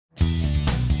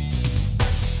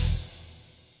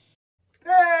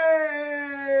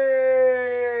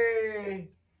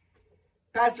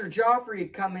Pastor Geoffrey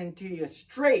coming to you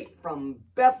straight from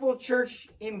Bethel Church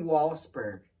in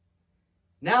Wallaceburg.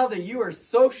 Now that you are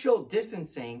social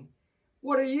distancing,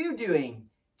 what are you doing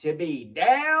to be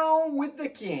down with the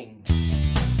King?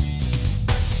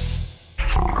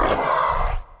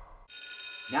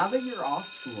 Now that you're off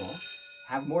school,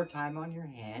 have more time on your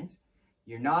hands,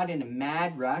 you're not in a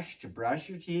mad rush to brush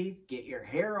your teeth, get your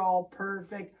hair all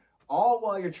perfect, all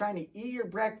while you're trying to eat your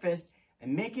breakfast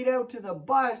and make it out to the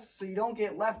bus so you don't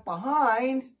get left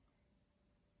behind.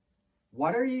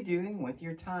 What are you doing with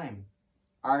your time?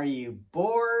 Are you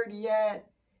bored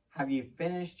yet? Have you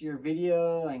finished your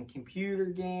video and computer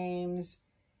games?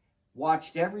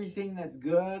 Watched everything that's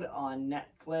good on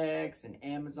Netflix and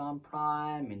Amazon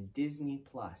Prime and Disney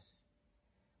Plus?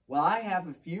 Well, I have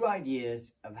a few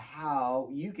ideas of how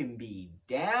you can be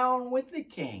down with the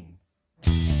King.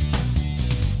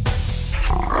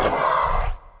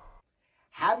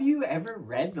 Have you ever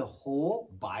read the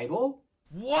whole Bible?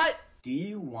 What? Do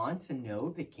you want to know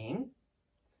the King?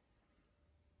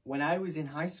 When I was in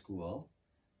high school,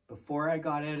 before I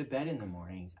got out of bed in the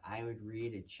mornings, I would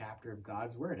read a chapter of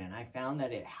God's Word, and I found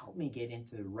that it helped me get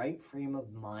into the right frame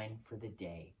of mind for the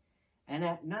day. And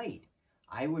at night,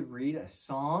 I would read a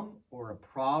psalm or a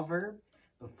proverb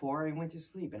before I went to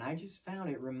sleep, and I just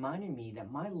found it reminded me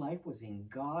that my life was in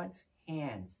God's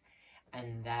hands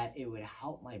and that it would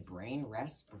help my brain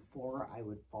rest before I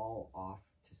would fall off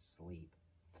to sleep.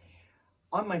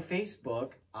 On my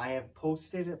Facebook, I have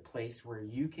posted a place where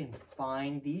you can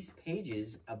find these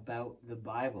pages about the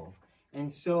Bible.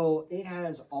 And so it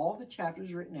has all the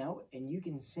chapters written out, and you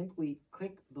can simply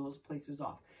click those places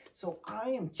off. So I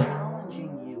am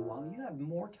challenging you, while you have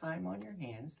more time on your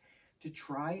hands, to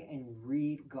try and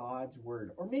read God's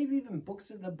Word. Or maybe even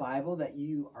books of the Bible that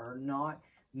you are not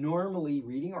normally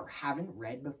reading or haven't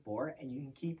read before, and you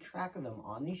can keep track of them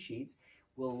on these sheets.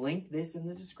 We'll link this in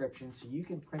the description so you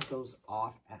can print those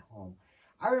off at home.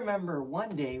 I remember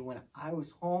one day when I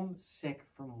was homesick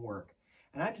from work,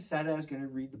 and I decided I was going to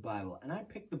read the Bible, and I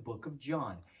picked the book of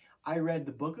John. I read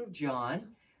the book of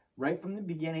John right from the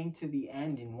beginning to the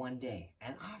end in one day,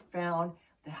 and I found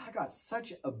that I got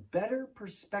such a better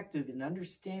perspective and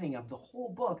understanding of the whole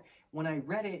book when I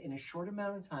read it in a short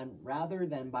amount of time rather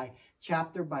than by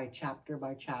chapter by chapter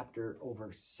by chapter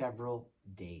over several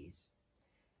days.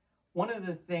 One of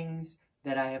the things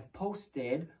that I have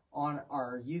posted on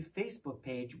our youth Facebook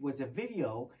page was a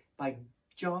video by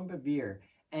John Bever,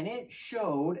 and it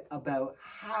showed about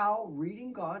how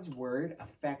reading God's Word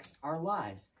affects our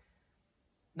lives.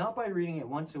 Not by reading it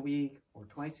once a week or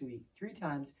twice a week, 3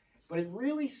 times, but it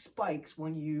really spikes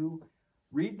when you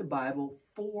read the Bible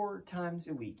 4 times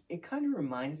a week. It kind of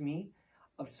reminds me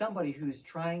of somebody who's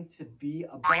trying to be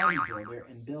a bodybuilder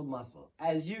and build muscle.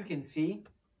 As you can see,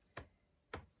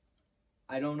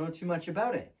 I don't know too much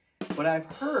about it, but I've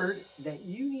heard that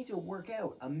you need to work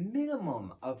out a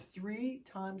minimum of 3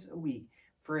 times a week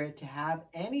for it to have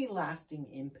any lasting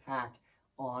impact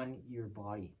on your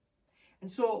body. And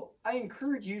so I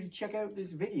encourage you to check out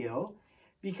this video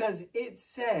because it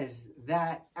says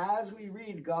that as we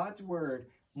read God's Word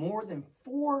more than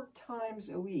 4 times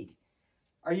a week,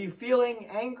 are you feeling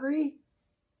angry?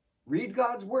 Read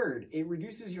God's Word. It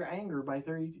reduces your anger by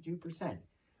 32%.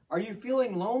 Are you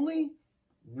feeling lonely?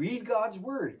 Read God's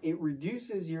Word. It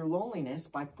reduces your loneliness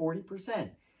by 40%.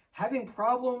 Having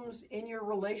problems in your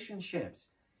relationships?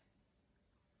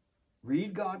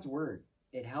 Read God's Word.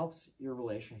 It helps your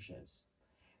relationships.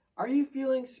 Are you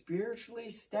feeling spiritually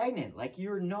stagnant, like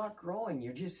you're not growing,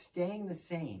 you're just staying the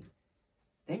same?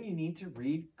 Then you need to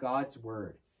read God's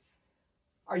Word.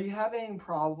 Are you having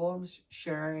problems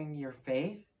sharing your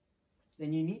faith?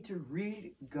 Then you need to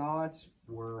read God's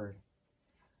Word.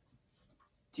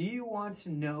 Do you want to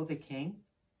know the King?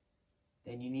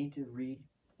 Then you need to read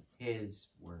His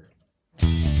Word.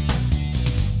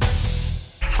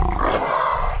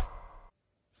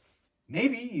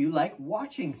 Maybe you like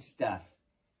watching stuff.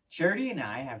 Charity and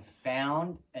I have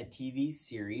found a TV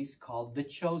series called The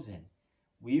Chosen.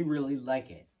 We really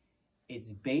like it.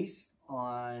 It's based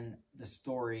on the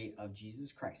story of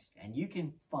Jesus Christ, and you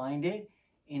can find it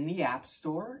in the App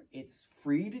Store. It's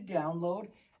free to download,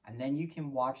 and then you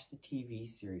can watch the TV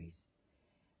series.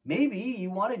 Maybe you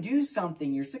want to do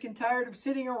something. You're sick and tired of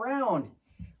sitting around.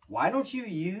 Why don't you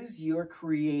use your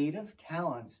creative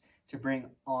talents to bring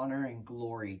honor and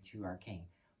glory to our King?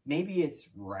 Maybe it's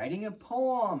writing a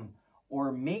poem,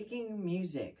 or making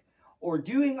music, or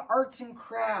doing arts and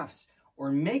crafts,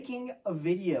 or making a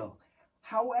video.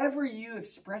 However you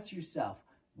express yourself,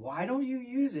 why don't you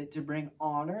use it to bring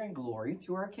honor and glory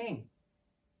to our King?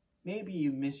 Maybe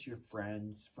you miss your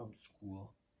friends from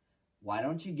school. Why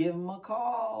don't you give them a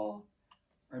call?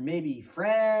 or maybe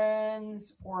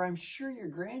friends, or I'm sure your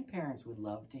grandparents would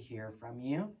love to hear from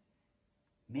you.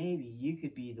 Maybe you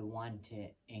could be the one to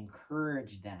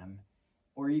encourage them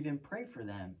or even pray for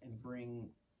them and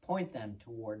point them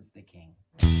towards the King.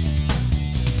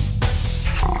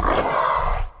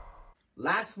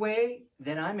 Last way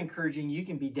that I'm encouraging you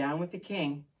can be down with the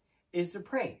King is to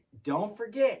pray. Don't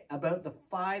forget about the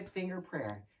 5-finger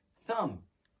prayer. Thumb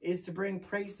is to bring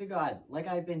praise to God. Like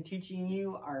I've been teaching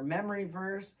you, our memory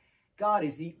verse, God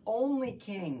is the only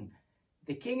King,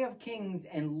 the King of Kings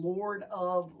and Lord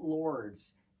of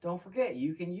Lords. Don't forget,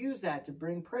 you can use that to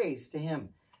bring praise to him.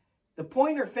 The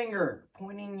pointer finger,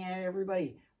 pointing at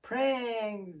everybody,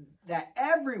 praying that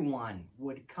everyone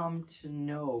would come to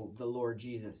know the Lord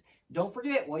Jesus. Don't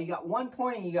forget, well, you got 1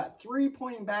 pointing, you got 3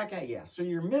 pointing back at you. So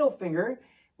your middle finger,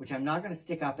 which I'm not going to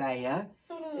stick up at you,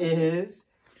 is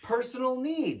personal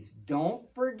needs. Don't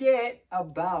forget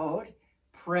about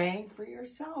praying for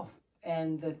yourself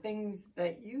and the things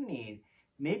that you need.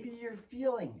 Maybe you're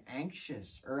feeling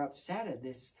anxious or upset at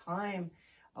this time,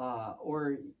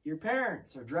 or your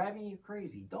parents are driving you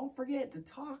crazy. Don't forget to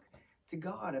talk to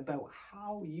God about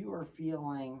how you are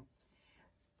feeling.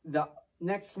 The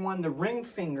next one, the ring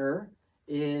finger,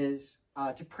 is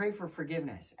to pray for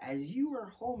forgiveness. As you are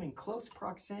home in close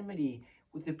proximity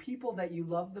with the people that you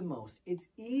love the most, it's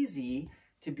easy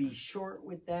to be short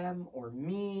with them or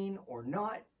mean or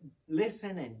not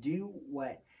listen and do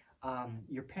what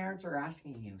your parents are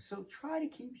asking you. So try to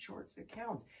keep short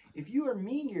accounts. If you are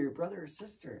mean to your brother or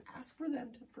sister, ask for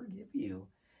them to forgive you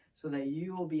so that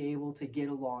you will be able to get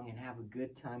along and have a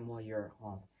good time while you're at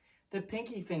home. The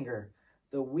pinky finger,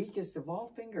 the weakest of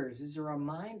all fingers, is a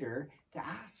reminder to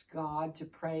ask God to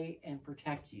pray and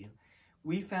protect you.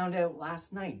 We found out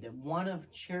last night that one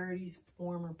of Charity's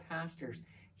former pastors,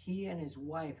 he and his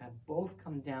wife have both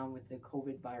come down with the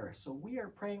COVID virus. So we are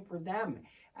praying for them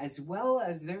as well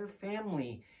as their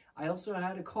family. I also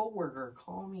had a coworker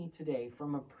call me today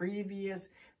from a previous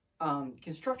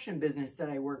construction business that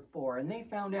I worked for, and they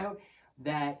found out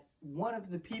that one of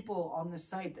the people on the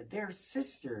site, that their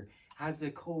sister has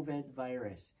the COVID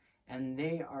virus, and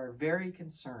they are very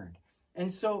concerned.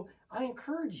 And so I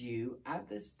encourage you at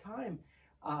this time,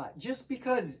 just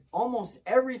because almost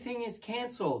everything is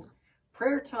canceled,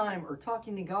 prayer time or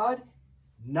talking to God,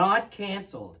 not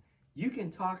canceled. You can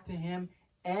talk to him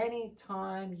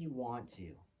anytime you want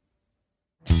to.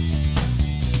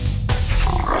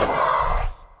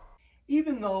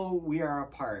 Even though we are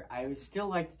apart, I would still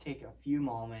like to take a few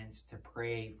moments to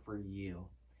pray for you.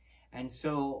 And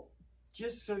so,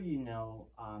 just so you know,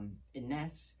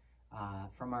 Ines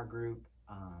from our group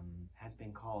has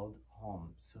been called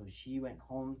home. So she went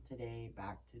home today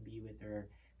back to be with her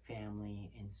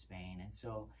family in Spain. And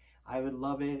so I would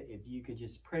love it if you could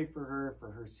just pray for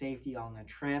her safety on the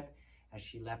trip as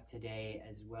she left today,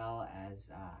 as well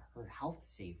as her health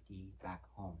safety back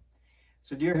home.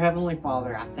 So dear Heavenly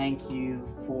Father, I thank you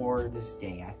for this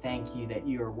day. I thank you that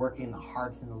you are working in the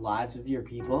hearts and the lives of your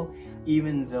people.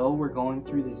 Even though we're going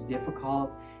through this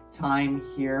difficult time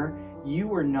here, you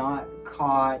were not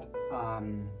caught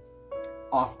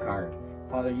off guard.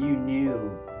 Father, you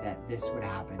knew that this would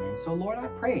happen. And so Lord, I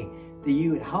pray that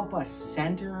you would help us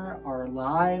center our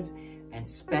lives and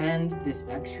spend this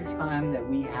extra time that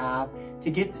we have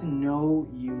to get to know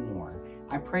you more.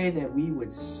 I pray that we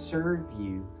would serve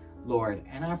you, Lord.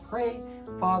 And I pray,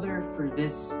 Father, for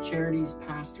this Charity's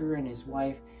pastor and his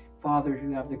wife, Father,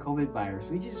 who have the COVID virus.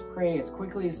 We just pray as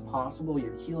quickly as possible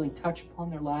your healing touch upon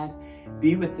their lives.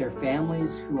 Be with their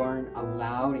families who aren't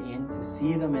allowed in to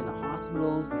see them in the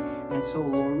hospitals. And so,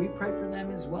 Lord, we pray for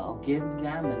them as well. Give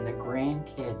them and the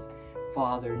grandkids,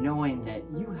 Father, knowing that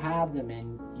you have them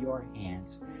in your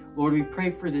hands. Lord, we pray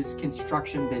for this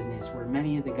construction business where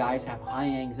many of the guys have high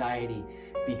anxiety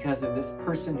because of this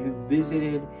person who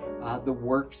visited the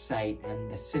work site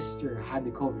and the sister had the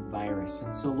COVID virus.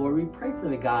 And so, Lord, we pray for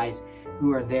the guys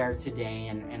who are there today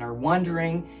and are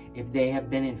wondering if they have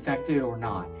been infected or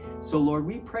not. So, Lord,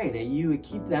 we pray that you would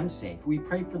keep them safe. We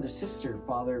pray for the sister,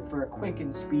 Father, for a quick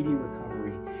and speedy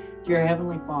recovery. Dear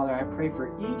Heavenly Father, I pray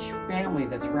for each family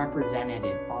that's represented,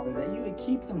 Father, that you would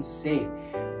keep them safe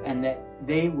and that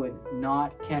they would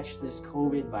not catch this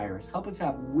COVID virus. Help us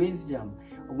have wisdom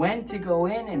when to go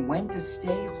in and when to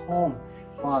stay home,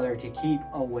 Father, to keep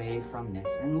away from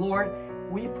this. And Lord,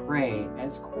 we pray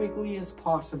as quickly as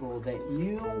possible that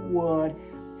you would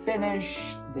finish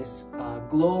this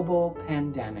global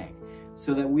pandemic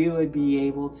so that we would be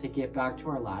able to get back to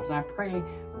our lives. I pray,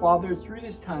 Father, through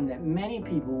this time that many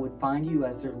people would find you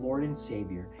as their Lord and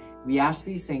Savior. We ask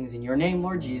these things in your name,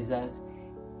 Lord Jesus.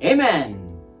 Amen.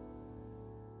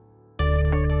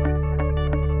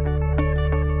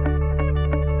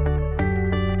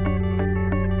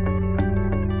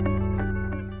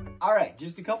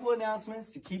 couple announcements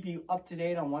to keep you up to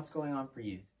date on what's going on for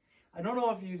youth. I don't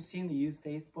know if you've seen the youth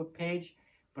Facebook page,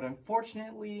 but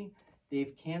unfortunately,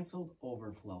 they've canceled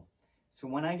Overflow. So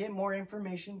when I get more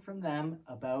information from them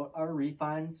about our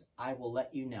refunds, I will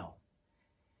let you know.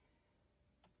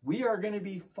 We are going to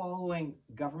be following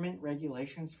government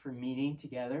regulations for meeting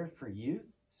together for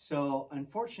youth. So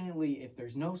unfortunately, if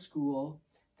there's no school,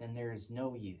 then there is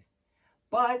no youth.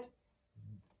 But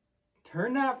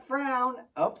turn that frown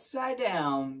upside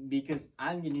down because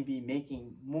I'm going to be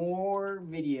making more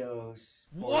videos.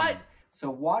 What? So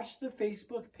watch the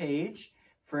Facebook page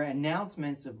for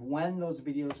announcements of when those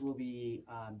videos will be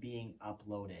being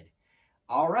uploaded.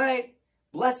 All right.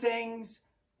 Blessings.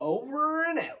 Over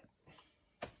and out.